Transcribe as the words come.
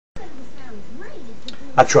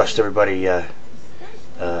I trust everybody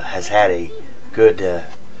has had a good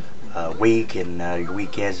week, and your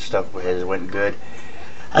weekends and stuff has went good.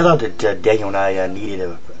 I thought that Daniel and I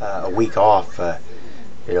needed a week off,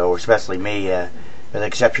 especially me, with the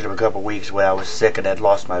exception of a couple of weeks when I was sick and had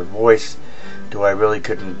lost my voice to where I really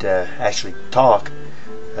couldn't actually talk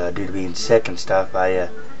due to being sick and stuff.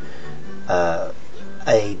 I've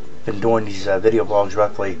been doing these video blogs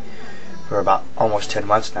roughly for about almost 10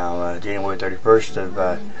 months now. January 31st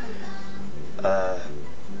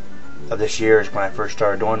of this year is when I first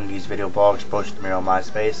started doing these video blogs, posting them on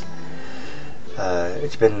MySpace.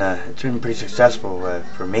 It's been pretty successful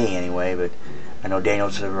for me anyway, but I know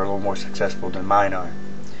Daniel's are a little more successful than mine are.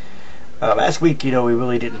 Last week, we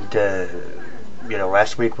really didn't.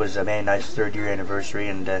 Last week was Manny and I's 3rd year anniversary,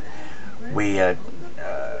 and we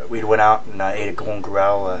went out and ate at Golden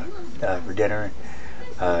Corral for dinner.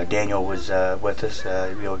 Daniel was with us.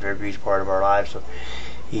 Very brief part of our lives, so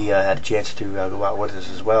he had a chance to go out with us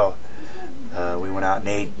as well. We went out and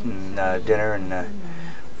ate dinner, and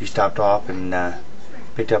we stopped off and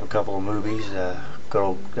picked up a couple of movies. Good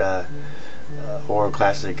old horror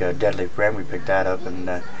classic, Deadly Friend. We picked that up, and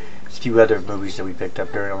a few other movies that we picked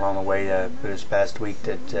up along the way this past week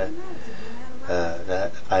that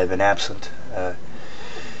I have been absent.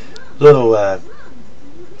 Little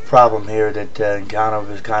problem here that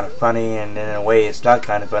is kind of funny, and in a way it's not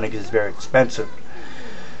kind of funny because it's very expensive.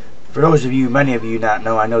 For those of you, many of you not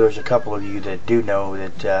know, I know there's a couple of you that do know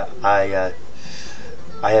that I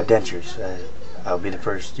have dentures. I'll be the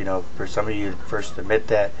first, for some of you, first to admit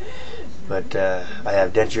that. But I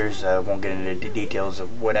have dentures. I won't get into the details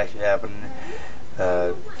of what actually happened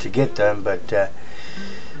to get them. But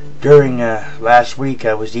during last week,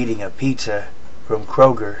 I was eating a pizza from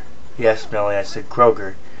Kroger. Yes, Millie, I said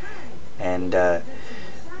Kroger. And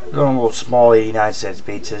little small 89-cent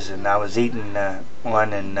pizzas. And I was eating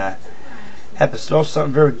one and happened to smell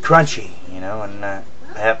something very crunchy, And I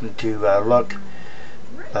happened to look,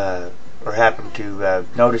 or happened to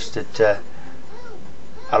notice that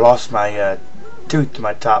I lost my tooth to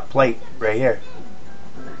my top plate right here.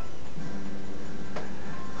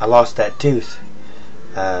 I lost that tooth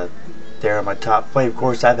there on my top plate. Of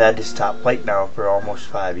course, I've had this top plate now for almost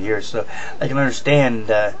 5 years, so I can understand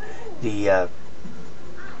the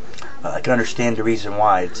reason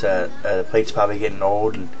why. It's the plate's probably getting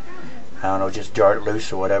old, and I don't know, just jarred it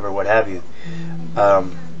loose or whatever, what have you.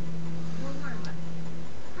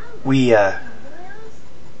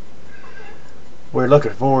 We're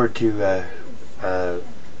looking forward to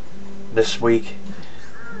this week.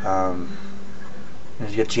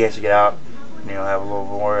 There's a good chance to get out, have a little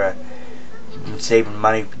more. Been saving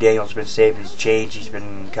money. Daniel's been saving his change. He's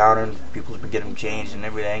been encountering people's been getting him change and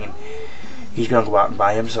everything, and he's going to go out and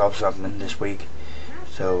buy himself something this week.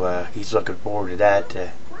 So he's looking forward to that.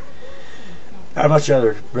 Not much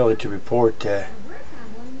other really to report.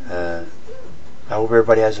 I hope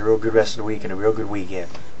everybody has a real good rest of the week and a real good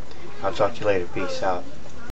weekend. I'll talk to you later. Peace out.